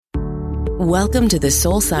Welcome to the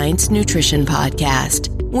Soul Science Nutrition Podcast,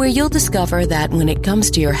 where you'll discover that when it comes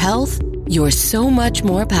to your health, you're so much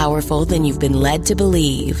more powerful than you've been led to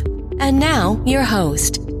believe. And now, your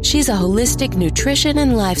host. She's a holistic nutrition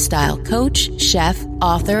and lifestyle coach, chef,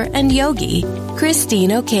 author, and yogi, Christine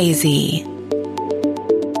Okezie.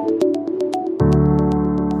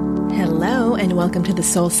 Hello, and welcome to the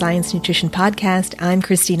Soul Science Nutrition Podcast. I'm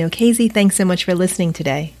Christine Okezie. Thanks so much for listening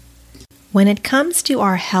today. When it comes to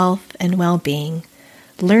our health and well-being,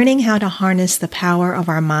 learning how to harness the power of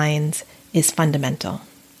our minds is fundamental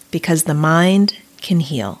because the mind can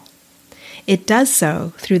heal. It does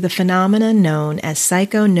so through the phenomena known as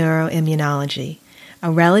psychoneuroimmunology,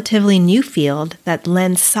 a relatively new field that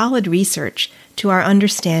lends solid research to our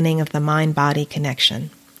understanding of the mind-body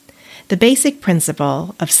connection. The basic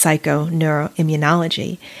principle of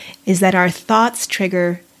psychoneuroimmunology is that our thoughts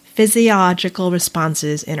trigger physiological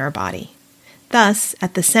responses in our body. Thus,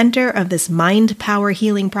 at the center of this mind-power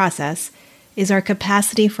healing process is our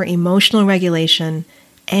capacity for emotional regulation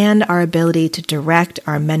and our ability to direct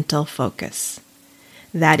our mental focus.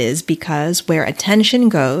 That is because where attention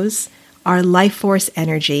goes, our life force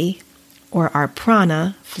energy, or our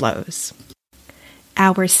prana, flows.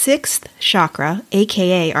 Our sixth chakra,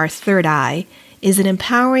 aka our third eye, is an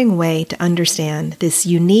empowering way to understand this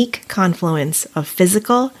unique confluence of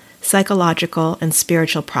physical, psychological, and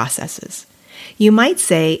spiritual processes. You might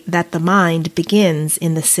say that the mind begins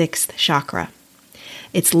in the sixth chakra.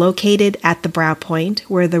 It's located at the brow point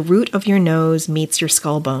where the root of your nose meets your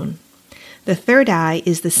skull bone. The third eye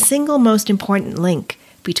is the single most important link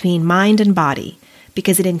between mind and body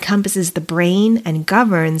because it encompasses the brain and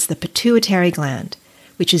governs the pituitary gland,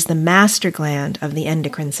 which is the master gland of the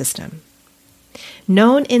endocrine system.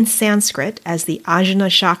 Known in Sanskrit as the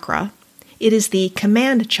Ajna chakra, it is the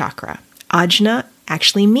command chakra. Ajna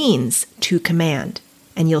actually means to command,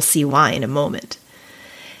 and you'll see why in a moment.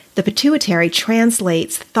 The pituitary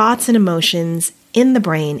translates thoughts and emotions in the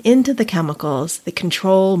brain into the chemicals that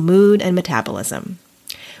control mood and metabolism.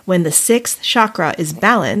 When the sixth chakra is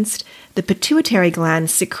balanced, the pituitary gland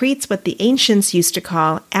secretes what the ancients used to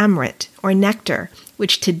call amrit, or nectar,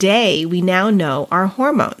 which today we now know are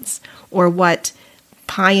hormones, or what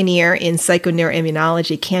pioneer in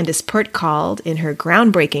psychoneuroimmunology Candace Pert called, in her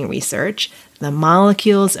groundbreaking research, the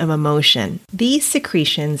molecules of emotion. These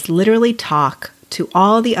secretions literally talk to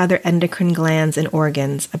all the other endocrine glands and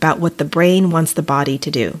organs about what the brain wants the body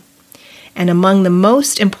to do. And among the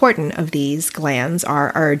most important of these glands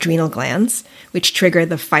are our adrenal glands, which trigger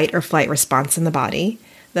the fight or flight response in the body,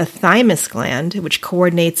 the thymus gland, which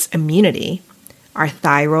coordinates immunity, our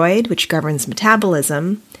thyroid, which governs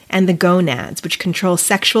metabolism, and the gonads, which control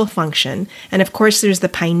sexual function, and of course there's the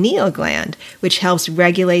pineal gland, which helps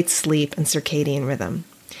regulate sleep and circadian rhythm.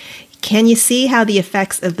 Can you see how the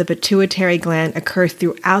effects of the pituitary gland occur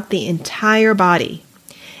throughout the entire body?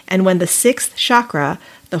 And when the sixth chakra,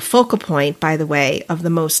 the focal point, by the way, of the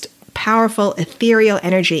most powerful ethereal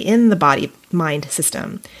energy in the body-mind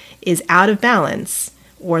system, is out of balance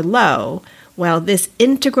or low, well, this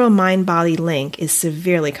integral mind-body link is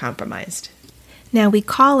severely compromised. Now, we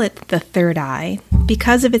call it the third eye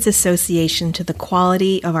because of its association to the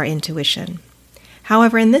quality of our intuition.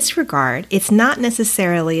 However, in this regard, it's not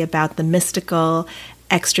necessarily about the mystical,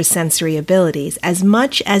 extrasensory abilities as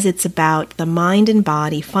much as it's about the mind and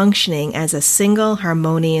body functioning as a single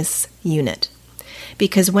harmonious unit.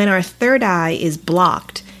 Because when our third eye is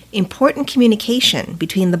blocked, important communication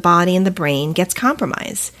between the body and the brain gets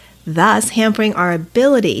compromised, thus hampering our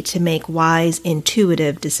ability to make wise,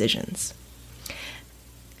 intuitive decisions.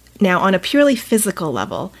 Now, on a purely physical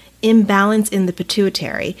level, imbalance in the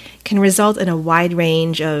pituitary can result in a wide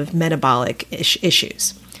range of metabolic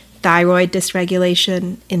issues. Thyroid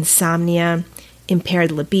dysregulation, insomnia,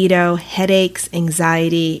 impaired libido, headaches,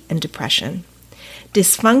 anxiety, and depression.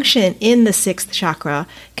 Dysfunction in the sixth chakra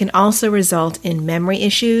can also result in memory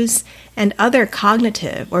issues and other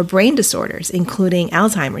cognitive or brain disorders, including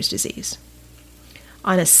Alzheimer's disease.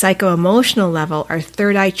 On a psycho-emotional level, our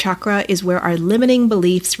third eye chakra is where our limiting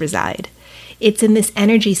beliefs reside. It's in this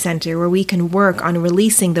energy center where we can work on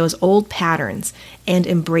releasing those old patterns and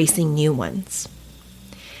embracing new ones.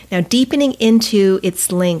 Now, deepening into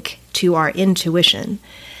its link to our intuition,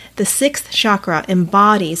 the sixth chakra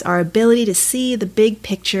embodies our ability to see the big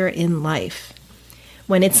picture in life.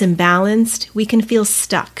 When it's imbalanced, we can feel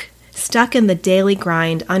stuck in the daily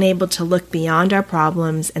grind, unable to look beyond our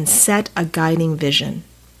problems and set a guiding vision.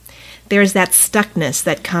 There's that stuckness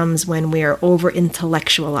that comes when we're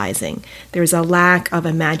over-intellectualizing. There's a lack of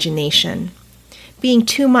imagination. Being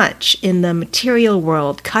too much in the material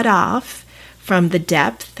world, cut off from the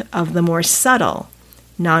depth of the more subtle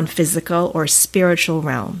non-physical, or spiritual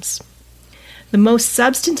realms. The most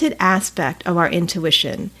substantive aspect of our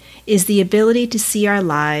intuition is the ability to see our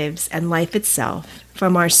lives and life itself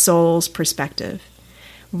from our soul's perspective,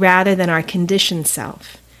 rather than our conditioned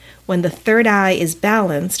self. When the third eye is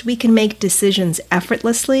balanced, we can make decisions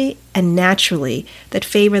effortlessly and naturally that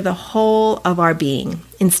favor the whole of our being,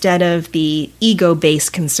 instead of the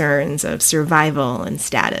ego-based concerns of survival and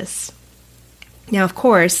status. Now, of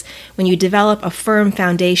course, when you develop a firm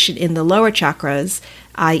foundation in the lower chakras,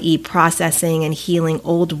 i.e. processing and healing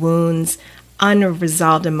old wounds,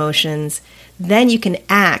 unresolved emotions, then you can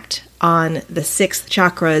act on the sixth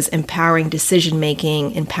chakra's empowering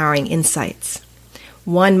decision-making, empowering insights.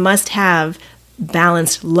 One must have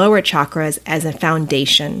balanced lower chakras as a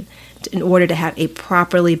foundation in order to have a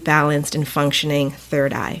properly balanced and functioning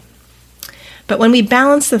third eye. But when we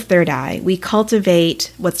balance the third eye, we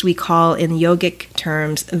cultivate what we call in yogic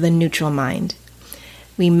terms the neutral mind.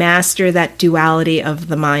 We master that duality of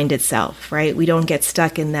the mind itself, right? We don't get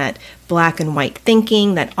stuck in that black and white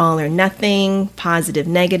thinking, that all or nothing, positive,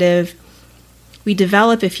 negative. We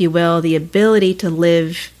develop, if you will, the ability to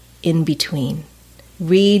live in between.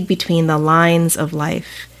 Read between the lines of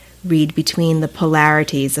life. Read between the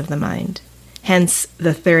polarities of the mind. Hence,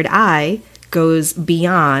 the third eye goes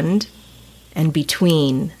beyond and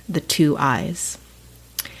between the two eyes.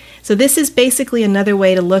 So this is basically another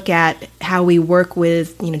way to look at how we work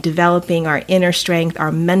with, developing our inner strength,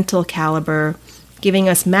 our mental caliber, giving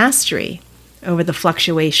us mastery over the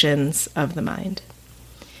fluctuations of the mind.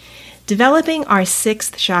 Developing our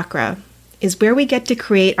sixth chakra is where we get to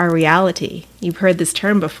create our reality. You've heard this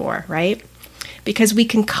term before, right? Because we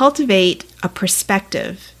can cultivate a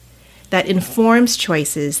perspective that informs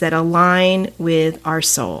choices that align with our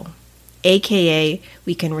soul. AKA,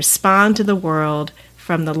 we can respond to the world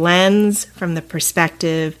from the lens, from the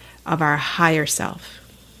perspective of our higher self.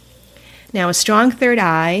 Now, a strong third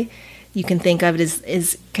eye, you can think of it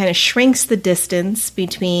as kind of shrinks the distance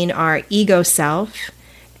between our ego self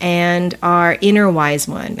and our inner wise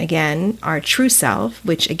one. Again, our true self,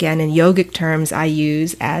 which again in yogic terms I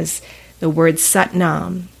use as the word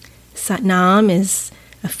Satnam. Satnam is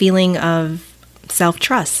a feeling of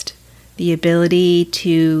self-trust, the ability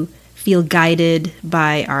to feel guided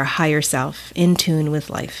by our higher self, in tune with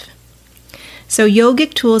life. So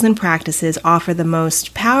yogic tools and practices offer the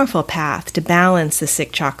most powerful path to balance the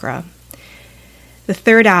sixth chakra. The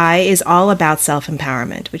third eye is all about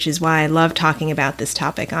self-empowerment, which is why I love talking about this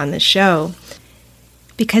topic on this show,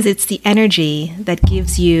 because it's the energy that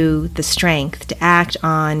gives you the strength to act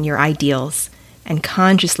on your ideals and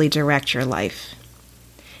consciously direct your life.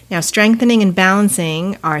 Now, strengthening and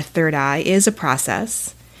balancing our third eye is a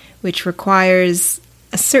process which requires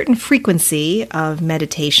a certain frequency of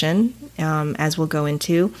meditation, as we'll go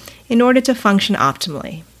into, in order to function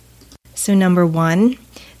optimally. So number one,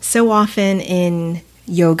 so often in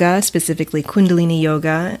yoga, specifically Kundalini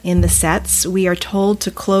yoga, in the sets, we are told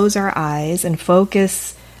to close our eyes and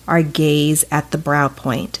focus our gaze at the brow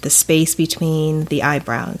point, the space between the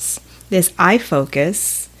eyebrows. This eye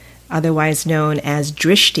focus, otherwise known as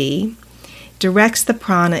drishti, directs the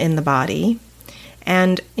prana in the body,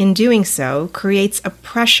 and in doing so, creates a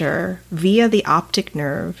pressure via the optic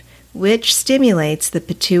nerve, which stimulates the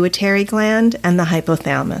pituitary gland and the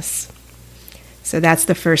hypothalamus. So that's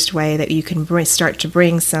the first way that you can start to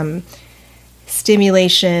bring some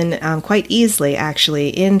stimulation quite easily, actually,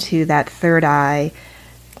 into that third eye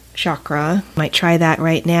chakra. You might try that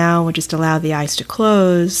right now. We'll just allow the eyes to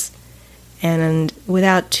close, and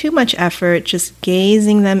without too much effort, just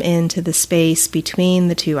gazing them into the space between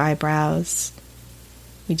the two eyebrows.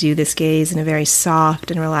 We do this gaze in a very soft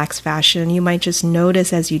and relaxed fashion. You might just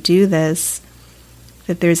notice as you do this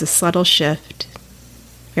that there's a subtle shift,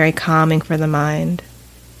 very calming for the mind,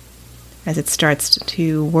 as it starts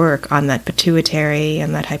to work on that pituitary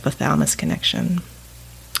and that hypothalamus connection.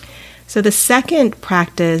 So the second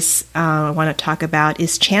practice I want to talk about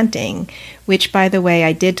is chanting, which, by the way,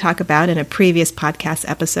 I did talk about in a previous podcast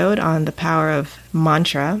episode on the power of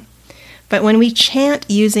mantra. But when we chant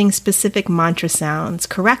using specific mantra sounds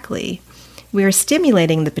correctly, we are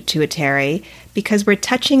stimulating the pituitary because we're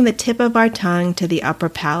touching the tip of our tongue to the upper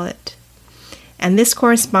palate. And this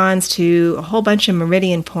corresponds to a whole bunch of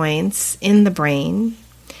meridian points in the brain.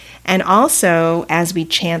 And also, as we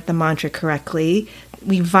chant the mantra correctly,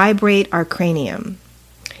 we vibrate our cranium.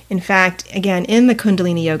 In fact, again, in the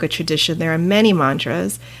Kundalini Yoga tradition, there are many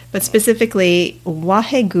mantras, but specifically,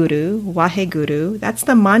 Waheguru, that's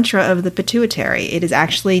the mantra of the pituitary. It is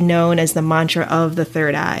actually known as the mantra of the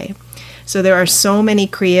third eye. So there are so many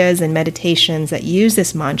kriyas and meditations that use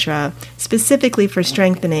this mantra specifically for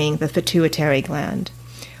strengthening the pituitary gland.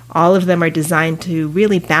 All of them are designed to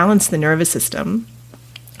really balance the nervous system,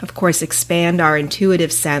 of course, expand our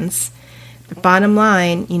intuitive sense. But bottom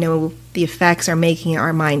line, the effects are making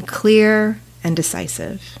our mind clear and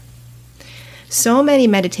decisive. So many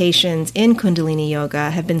meditations in Kundalini Yoga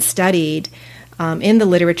have been studied in the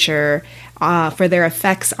literature for their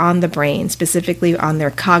effects on the brain, specifically on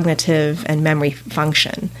their cognitive and memory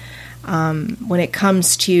function. When it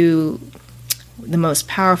comes to the most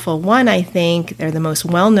powerful one, I think, or the most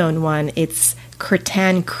well-known one, it's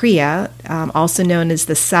Kirtan Kriya, also known as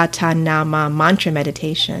the Satanama mantra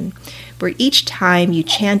meditation, where each time you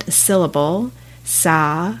chant a syllable,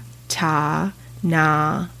 sa, ta,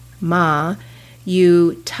 na, ma,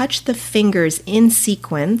 you touch the fingers in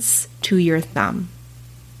sequence to your thumb.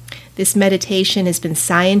 This meditation has been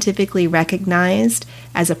scientifically recognized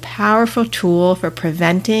as a powerful tool for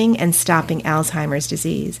preventing and stopping Alzheimer's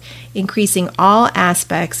disease, increasing all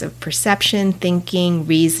aspects of perception, thinking,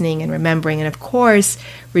 reasoning, and remembering, and of course,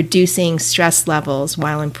 reducing stress levels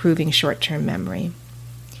while improving short-term memory.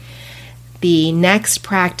 The next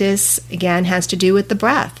practice, again, has to do with the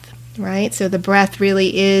breath, right? So the breath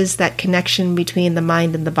really is that connection between the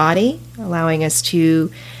mind and the body, allowing us to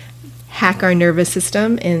hack our nervous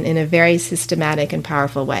system in a very systematic and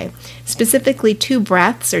powerful way. Specifically, 2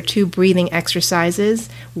 breaths or 2 breathing exercises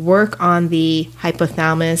work on the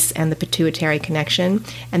hypothalamus and the pituitary connection,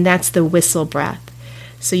 and that's the whistle breath.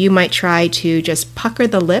 So you might try to just pucker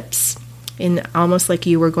the lips in almost like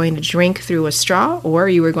you were going to drink through a straw or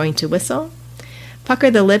you were going to whistle.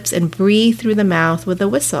 Pucker the lips and breathe through the mouth with a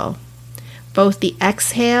whistle. Both the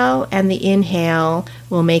exhale and the inhale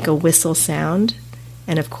will make a whistle sound.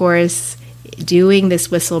 And of course, doing this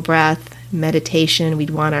whistle breath meditation, we'd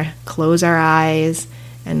want to close our eyes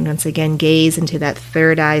and once again gaze into that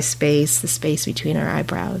third eye space, the space between our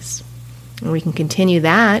eyebrows. And we can continue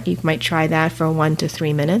that. You might try that for 1 to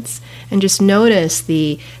 3 minutes and just notice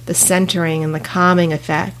the centering and the calming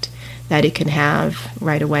effect that it can have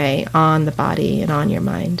right away on the body and on your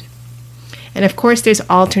mind. And of course, there's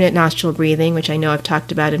alternate nostril breathing, which I know I've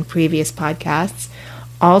talked about in previous podcasts.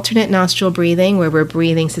 Alternate nostril breathing, where we're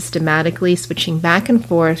breathing systematically, switching back and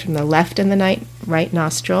forth from the left and the right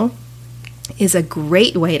nostril, is a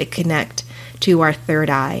great way to connect to our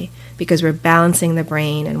third eye because we're balancing the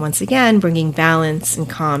brain and once again bringing balance and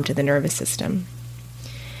calm to the nervous system.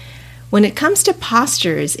 When it comes to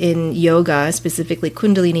postures in yoga, specifically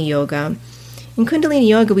Kundalini Yoga, in Kundalini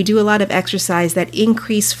Yoga we do a lot of exercise that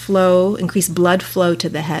increase blood flow to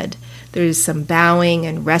the head. There's some bowing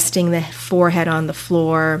and resting the forehead on the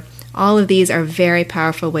floor. All of these are very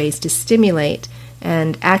powerful ways to stimulate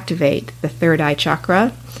and activate the third eye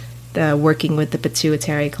chakra, working with the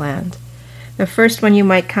pituitary gland. The first one you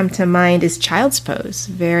might come to mind is child's pose,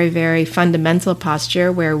 very, very fundamental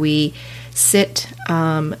posture where we sit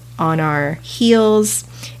on our heels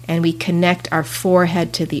and we connect our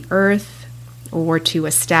forehead to the earth or to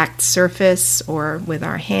a stacked surface or with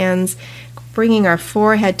our hands, bringing our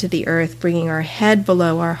forehead to the earth, bringing our head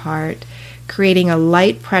below our heart, creating a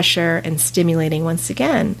light pressure and stimulating once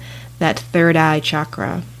again that third eye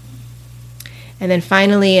chakra. And then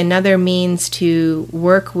finally, another means to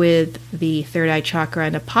work with the third eye chakra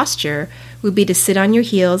in a posture would be to sit on your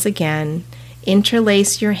heels again,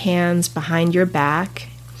 interlace your hands behind your back,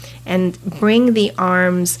 and bring the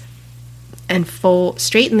arms and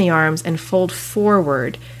straighten the arms and fold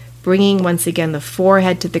forward, bringing once again the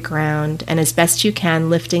forehead to the ground, and as best you can,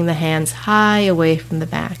 lifting the hands high away from the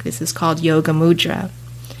back. This is called Yoga Mudra.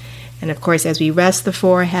 And of course, as we rest the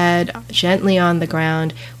forehead gently on the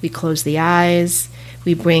ground, we close the eyes,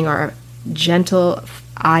 we bring our gentle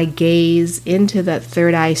eye gaze into that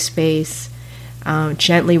third eye space,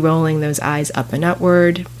 gently rolling those eyes up and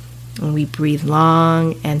upward, and we breathe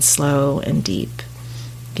long and slow and deep.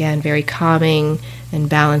 Again, very calming and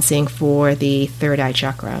balancing for the third eye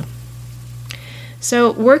chakra.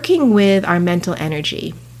 So working with our mental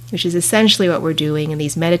energy, which is essentially what we're doing in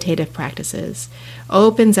these meditative practices,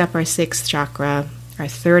 opens up our 6th chakra, our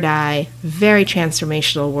third eye, very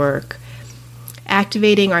transformational work.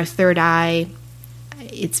 Activating our third eye,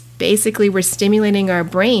 it's basically we're stimulating our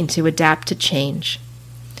brain to adapt to change,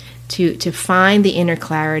 to find the inner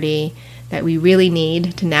clarity that we really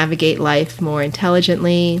need to navigate life more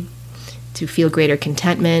intelligently, to feel greater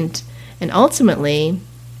contentment, and ultimately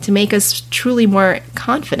to make us truly more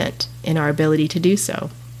confident in our ability to do so.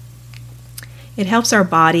 It helps our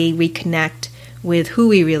body reconnect with who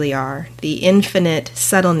we really are, the infinite,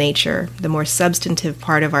 subtle nature, the more substantive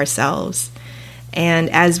part of ourselves. And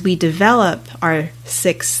as we develop our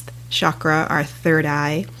 6th chakra, our third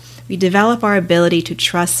eye, we develop our ability to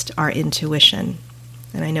trust our intuition.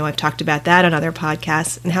 And I know I've talked about that on other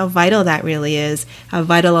podcasts and how vital that really is, how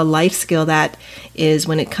vital a life skill that is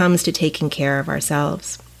when it comes to taking care of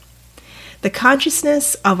ourselves. The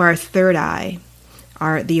consciousness of our third eye,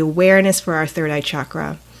 the awareness for our third eye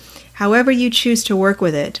chakra, however you choose to work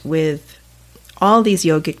with it, with all these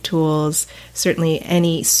yogic tools,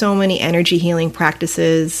 certainly so many energy healing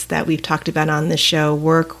practices that we've talked about on this show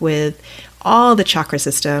work with all the chakra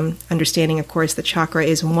system, understanding, of course, the chakra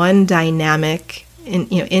is one dynamic,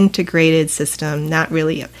 integrated system, not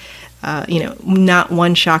really, not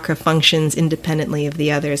one chakra functions independently of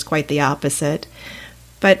the others, quite the opposite.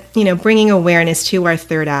 But, bringing awareness to our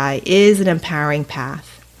third eye is an empowering path.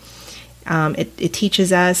 It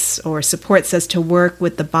teaches us or supports us to work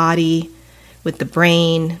with the body, with the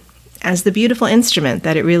brain, as the beautiful instrument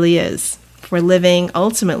that it really is for living,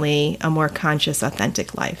 ultimately, a more conscious,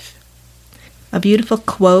 authentic life. A beautiful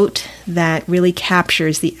quote that really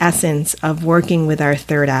captures the essence of working with our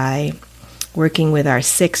third eye, working with our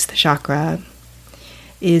sixth chakra,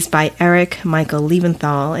 is by Eric Michael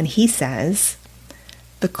Leventhal, and he says,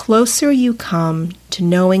 "The closer you come to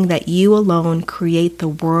knowing that you alone create the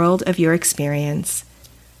world of your experience,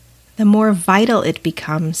 the more vital it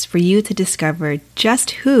becomes for you to discover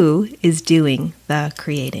just who is doing the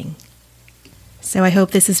creating." So I hope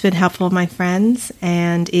this has been helpful, my friends.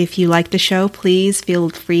 And if you like the show, please feel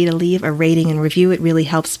free to leave a rating and review. It really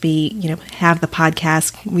helps me, have the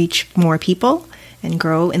podcast reach more people and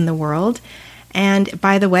grow in the world. And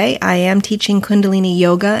by the way, I am teaching Kundalini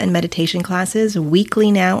yoga and meditation classes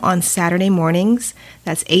weekly now on Saturday mornings.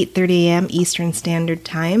 That's 8:30 a.m. Eastern Standard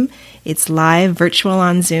Time. It's live, virtual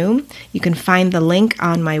on Zoom. You can find the link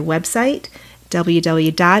on my website,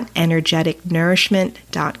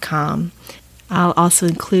 www.energeticnourishment.com. I'll also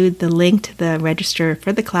include the link to the register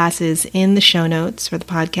for the classes in the show notes for the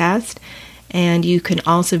podcast. And you can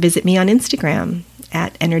also visit me on Instagram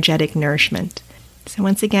at Energetic Nourishment. So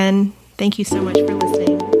once again, thank you so much for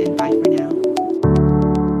listening.